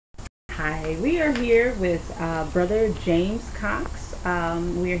Hi, we are here with Brother James Cox.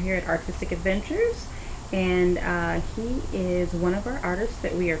 We are here at Artistic Adventures, and he is one of our artists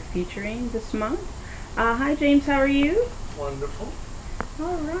that we are featuring this month. Hi, James, how are you? Wonderful.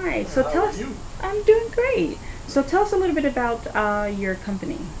 All right, And so how tell are us. you? I'm doing great. So tell us a little bit about your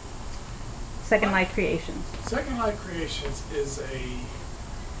company, Second Life Creations. Second Life Creations is a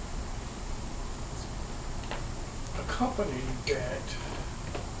company that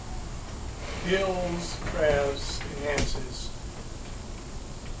builds, crafts, enhances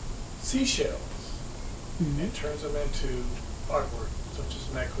seashells and turns them into artwork, such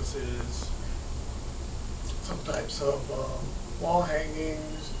as necklaces, some types of wall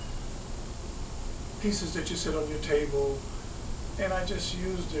hangings, pieces that you sit on your table, and I just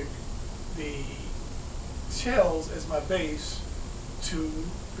use the shells as my base to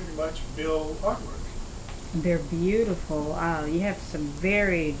pretty much build artwork. They're beautiful. You have some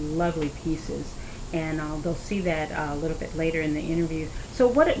very lovely pieces, and they'll see that a little bit later in the interview. So,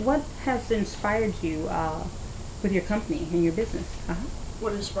 what has inspired you with your company and your business?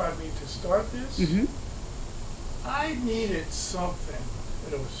 What inspired me to start this? Mm-hmm. I needed something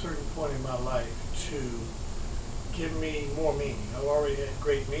at a certain point in my life to give me more meaning. I already had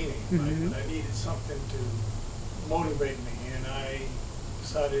great meaning, Mm-hmm. but I needed something to motivate me, and I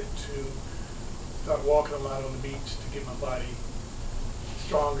decided to start walking a lot on the beach to get my body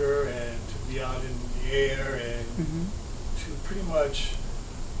stronger and to be out in the air and Mm-hmm. to pretty much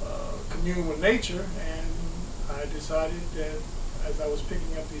commune with nature. And I decided that as I was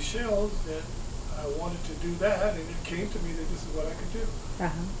picking up these shells that I wanted to do that, and it came to me that this is what I could do. Uh-huh.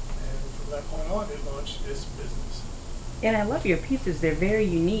 And from that point on, it launched this business. And I love your pieces. They're very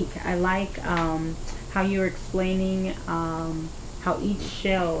unique. I like how you're explaining how each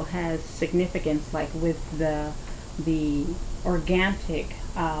shell has significance, like with the organic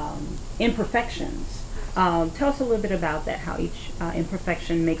imperfections. Tell us a little bit about that, how each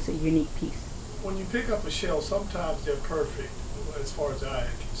imperfection makes a unique piece. When you pick up a shell, sometimes they're perfect as far as the eye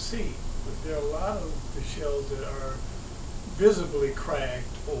can see, but there are a lot of the shells that are visibly cracked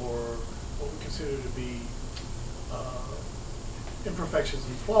or what we consider to be imperfections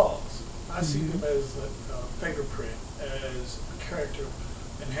and flaws. I see them as a fingerprint, as a character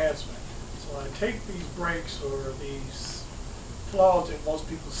enhancement. So I take these breaks or these flaws that most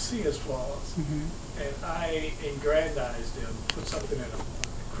people see as flaws, and I aggrandize them, put something in them,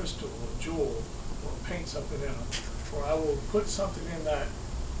 a crystal or a jewel, or paint something in them, or I will put something in that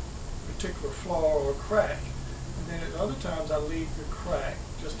particular flaw or crack, and then at other times I leave the crack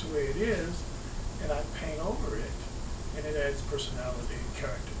just the way it is, and I paint over it, and it adds personality and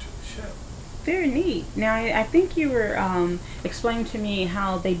character to the shell. Very neat. Now, I think you were explaining to me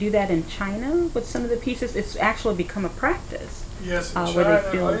how they do that in China with some of the pieces. It's actually become a practice. Yes, in China, where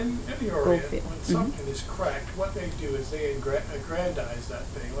they fill in the gold Orient, fill. when something is cracked, what they do is they aggrandize that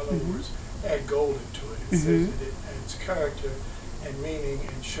thing. In other words, add gold into it. It says that it adds character and meaning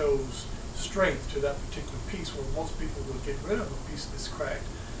and shows strength to that particular piece, where most people will get rid of a piece that's cracked.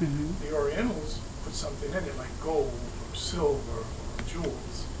 The Orientals put something in it like gold or silver or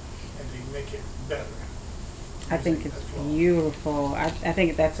jewels, and they make it better. I think it's beautiful. I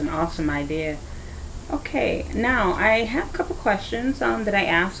think that's an awesome idea. Okay, now I have a couple questions that I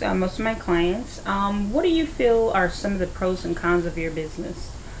ask most of my clients. What do you feel are some of the pros and cons of your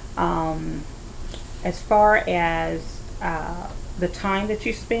business? As far as the time that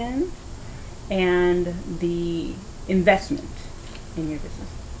you spend and the investment in your business.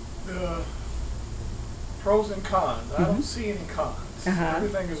 The pros and cons. I don't see any cons.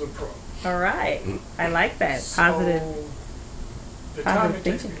 Everything is a pro. All right. I like that. Positive. So the time positive it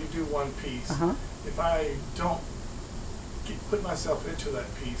takes me thinking. to do one piece, if I don't put myself into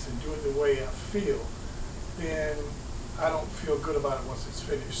that piece and do it the way I feel, then I don't feel good about it once it's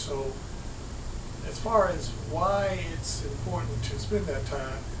finished. So as far as why it's important to spend that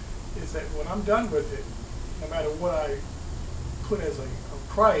time is that when I'm done with it, no matter what I put as a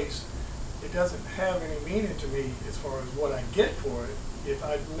price, it doesn't have any meaning to me as far as what I get for it if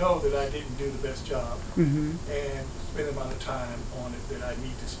I know that I didn't do the best job and spend the amount of time on it that I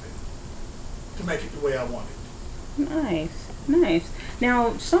need to spend to make it the way I want it. Nice, nice.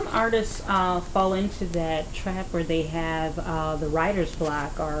 Now, some artists fall into that trap where they have the writer's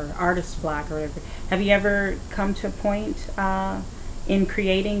block or artist's block or whatever. Have you ever come to a point in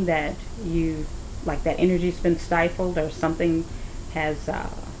creating that that energy's been stifled or something has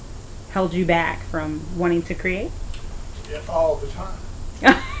held you back from wanting to create? Yeah, all the time.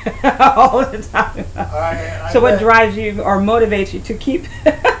 All the time. So what drives you or motivates you to keep?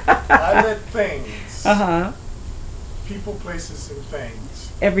 I let things, Uh-huh. people, places, and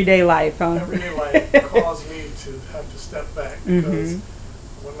things everyday life, huh? Everyday life caused me to have to step back because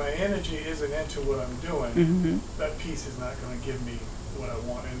when my energy isn't into what I'm doing, that piece is not going to give me what I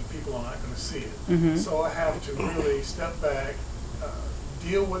want, and the people are not going to see it. So I have to really step back,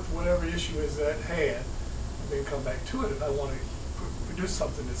 deal with whatever issue is at hand, and then come back to it if I want to produce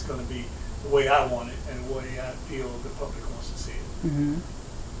something that's going to be the way I want it and the way I feel the public wants to see it.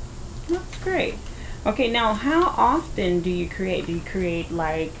 That's great. Okay, now how often do you create? Do you create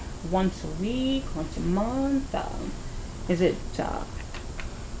like once a week, once a month? Is it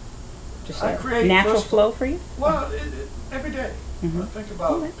just I a create natural first- flow for you? Well, every day. I think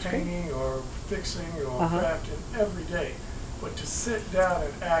about that's great. painting or fixing or crafting every day. But to sit down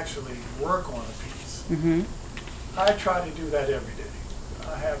and actually work on a piece, I try to do that every day.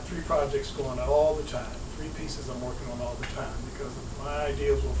 I have 3 projects going on all the time. 3 pieces I'm working on all the time because my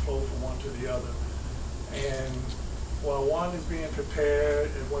ideas will flow from one to the other. And while one is being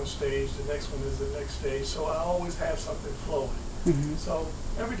prepared at one stage, the next one is the next stage. So I always have something flowing. So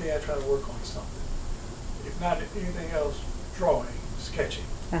every day I try to work on something. If not anything else, drawing, sketching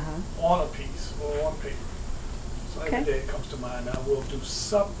on a piece or on paper. So every day it comes to mind. I will do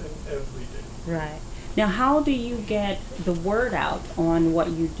something every day. Right. Now, how do you get the word out on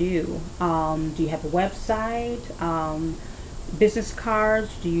what you do? Do you have a website? Business cards?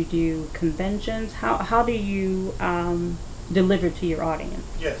 Do you do conventions? How do you deliver to your audience?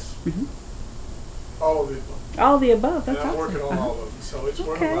 Yes. All of the above. All the above. And That's I'm awesome. working on all of them. So it's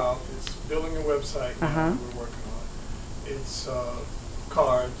word of mouth. It's building a website now we're working on. It's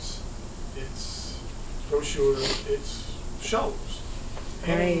cards. It's brochures. It's shows.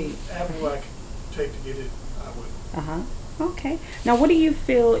 Any avenue I can take to get it, I will. Okay. Now, what do you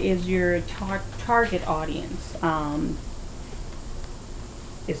feel is your target audience?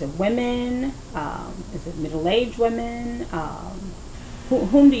 Is it women? Is it middle-aged women?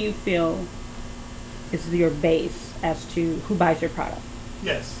 Whom do you feel is your base as to who buys your product?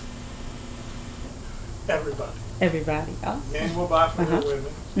 Yes. Everybody. Everybody. Oh. Men will buy for their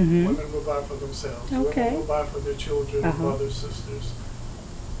women. Women will buy for themselves. Women will buy for their children, brothers, sisters.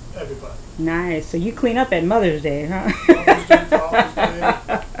 Everybody. Nice. So you clean up at Mother's Day, huh? Father's Day, Father's Day.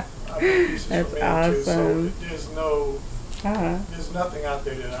 I make pieces That's for men awesome. too. So there's nothing out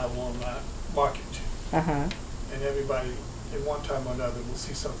there that I will not market to. And everybody, at one time or another, will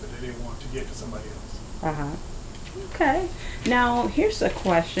see something that they want to get to somebody else. Okay. Now, here's a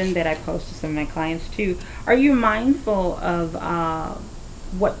question that I pose to some of my clients too. Are you mindful of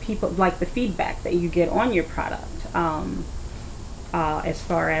what people, like the feedback that you get on your product, as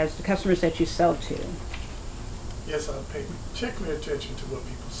far as the customers that you sell to? Yes, I pay particular attention to what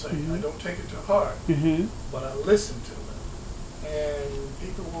people say. I don't take it to heart, but I listen to them. And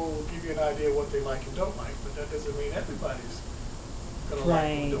people will give you an idea of what they like and don't like, but that doesn't mean everybody's going to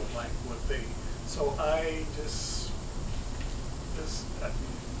like or don't like what they. So I just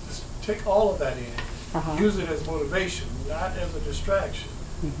take all of that in, use it as motivation, not as a distraction,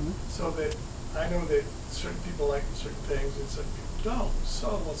 so that I know that certain people like certain things and certain people don't. So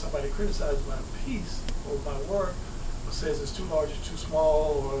when somebody criticizes my piece or my work, or says it's too large, it's too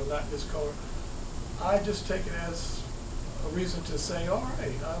small, or not this color, I just take it as a reason to say, all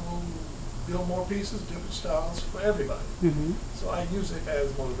right, I will build more pieces, different styles for everybody. So I use it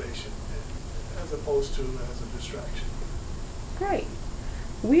as motivation as opposed to as a distraction. Great.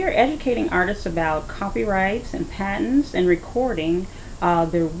 We are educating artists about copyrights and patents and recording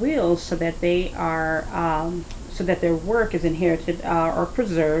their wills so that they are so that their work is inherited or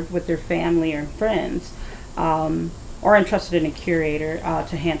preserved with their family or friends, or entrusted in a curator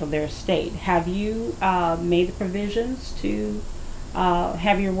to handle their estate. Have you made the provisions to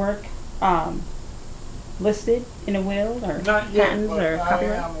have your work listed in a will or not yet, patents but or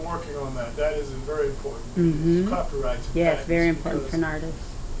copyright? I am working on that. That is very important. Copyrights and Yes, patents, very important for an because artist.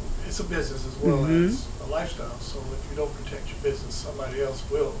 it's a business as well as a lifestyle. So if you don't protect your business, somebody else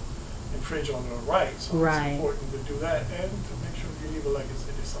will infringe on your rights. So it's important to do that and to make sure you leave a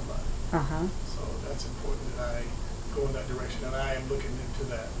legacy to somebody. So that's important that I go in that direction, and I am looking into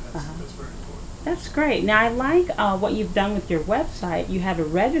that. That's very important. That's great. Now I like what you've done with your website. You have a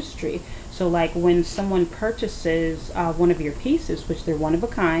registry. So like when someone purchases one of your pieces, which they're one of a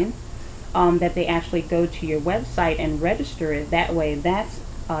kind, that they actually go to your website and register it. That way, that's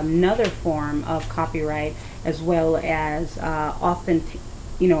another form of copyright, as well as authentication.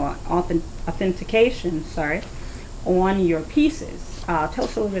 On your pieces. Tell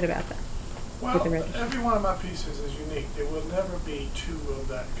us a little bit about that. Well, every one of my pieces is unique. There will never be two of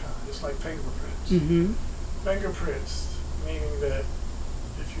that kind. It's like fingerprints. Fingerprints, meaning that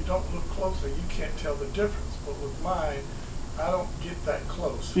if you don't look closely, you can't tell the difference. But with mine, I don't get that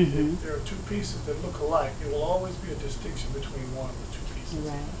close. Mm-hmm. If there are two pieces that look alike, there will always be a distinction between one of the two pieces.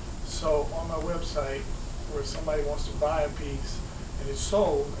 Right. So on my website, where somebody wants to buy a piece and it's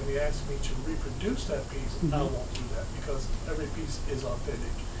sold, and they ask me to reproduce that piece, Mm-hmm. I won't do that because every piece is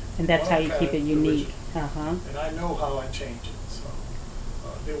authentic. And that's how you keep it unique. Original. And I know how I change it, so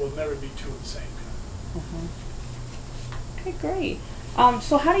there will never be two of the same kind. Okay, great.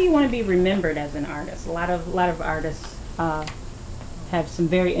 So how do you want to be remembered as an artist? A lot of artists have some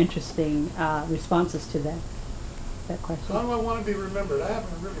very interesting responses to that question. How do I want to be remembered? I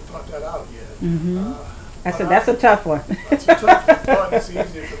haven't really thought that out yet. Mm-hmm. That's a tough one. That's a tough one, but it's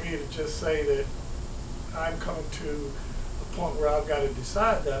easier for me to just say that I'm coming to a point where I've got to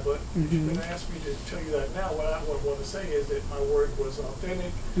decide that. But if you're going to ask me to tell you that now, what I want to say is that my work was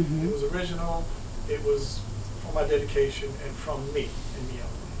authentic, it was original, it was for my dedication and from me and me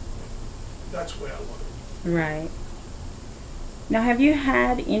only. That's where I want to be. Right. Now, have you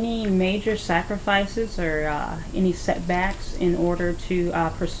had any major sacrifices or any setbacks in order to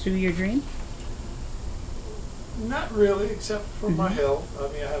pursue your dream? Not really, except for my health. I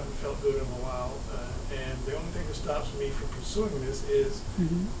mean, I haven't felt good in a while, and the only thing that stops me from pursuing this is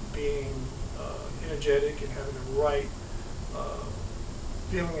being energetic and having the right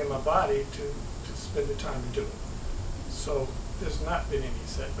feeling in my body to spend the time to do it. So there's not been any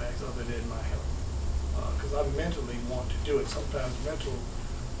setbacks other than my health, because I mentally want to do it. Sometimes mental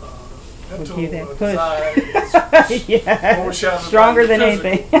desire is overshadowed stronger than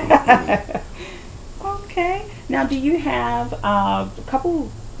physical. anything. Okay. Now, do you have a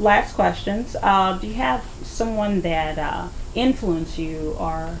couple last questions? Do you have someone that influenced you,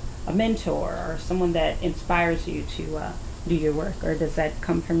 or a mentor, or someone that inspires you to do your work, or does that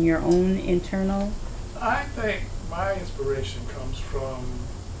come from your own internal? I think my inspiration comes from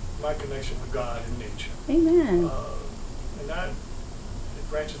my connection with God and nature. Amen. And that it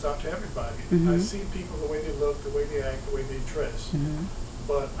branches out to everybody. Mm-hmm. I see people the way they look, the way they act, the way they dress. Mm-hmm.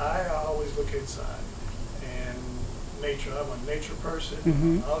 But I always look inside. And nature, I'm a nature person.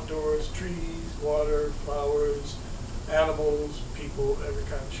 Mm-hmm. Outdoors, trees, water, flowers, animals, people, every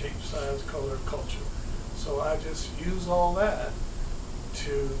kind of shape, size, color, culture. So I just use all that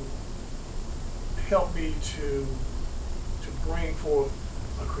to help me to bring forth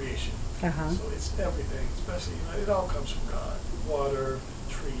a creation. So it's everything, especially, it all comes from God. Water,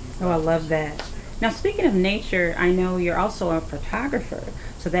 trees. Oh, I love that. Now, speaking of nature, I know you're also a photographer,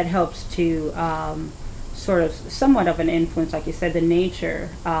 so that helps to sort of somewhat of an influence, like you said, the nature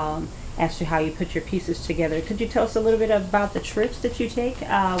as to how you put your pieces together. Could you tell us a little bit about the trips that you take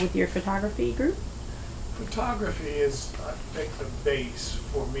with your photography group? Photography is, I think, the base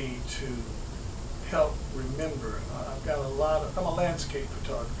for me to help remember. I've got I'm a landscape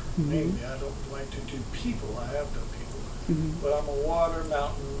photographer, mainly. I don't like to do people. I have done people. But I'm a water,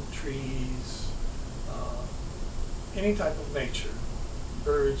 mountain, trees, any type of nature,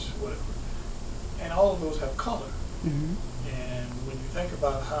 birds, whatever. And all of those have color. And when you think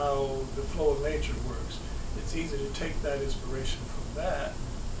about how the flow of nature works, it's easy to take that inspiration from that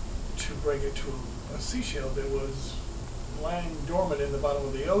to bring it to a seashell that was lying dormant in the bottom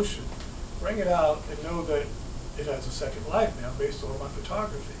of the ocean. Bring it out and know that it has a second life now based on my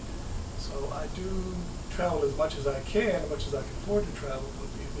photography. So I do travel as much as I can, as much as I can afford to travel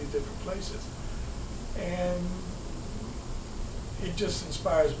to these different places. And it just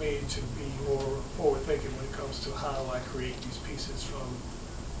inspires me to be more forward-thinking when it comes to how I create these pieces from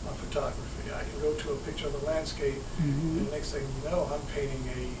my photography. I can go to a picture of a landscape, and the next thing you know, I'm painting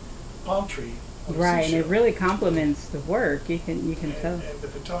a palm tree. Right, and it really complements the work. You can tell. And the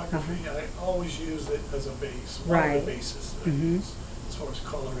photography, I always use it as a base, one of the bases that I use, as far as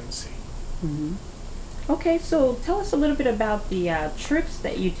color and scene. Okay, so tell us a little bit about the trips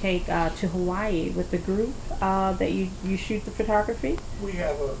that you take to Hawaii with the group that you shoot the photography. We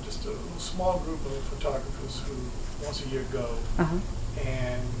have just a little small group of photographers who once a year go,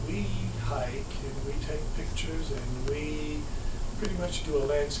 and we hike and we take pictures and we pretty much do a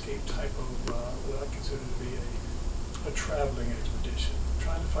landscape type of what I consider to be a traveling expedition,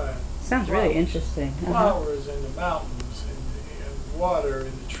 trying to find sounds really interesting. Flowers in the mountains and water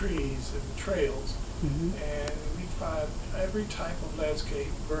in the trees and the trails. And we find every type of landscape,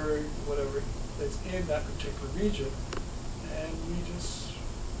 bird, whatever, that's in that particular region, and we just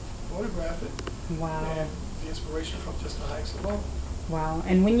photograph it. Wow. And the inspiration from just the hikes alone. Wow.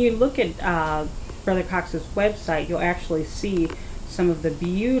 And when you look at Brother Cox's website, you'll actually see some of the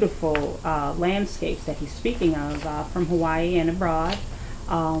beautiful landscapes that he's speaking of from Hawaii and abroad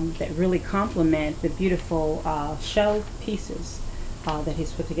that really complement the beautiful shell pieces that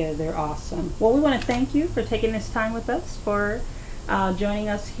he's put together. They're awesome. Well, we want to thank you for taking this time with us, for joining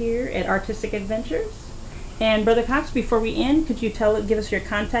us here at Artistic Adventures. And Brother Cox, before we end, could you give us your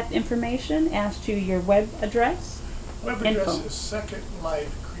contact information as to your web address? Web address is Second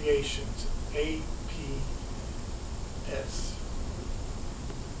Life Creations,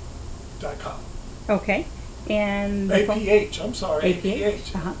 APS.com. Okay. And APH, I'm sorry,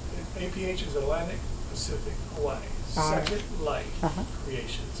 APH. APH is Atlantic Pacific Hawaii. Second Life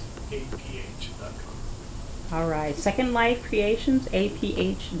Creations, APH.com. All right. Second Life Creations,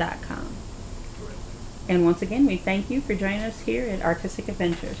 APH.com. Correct. And once again, we thank you for joining us here at Artistic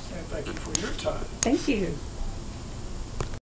Adventures. And thank you for your time. Thank you.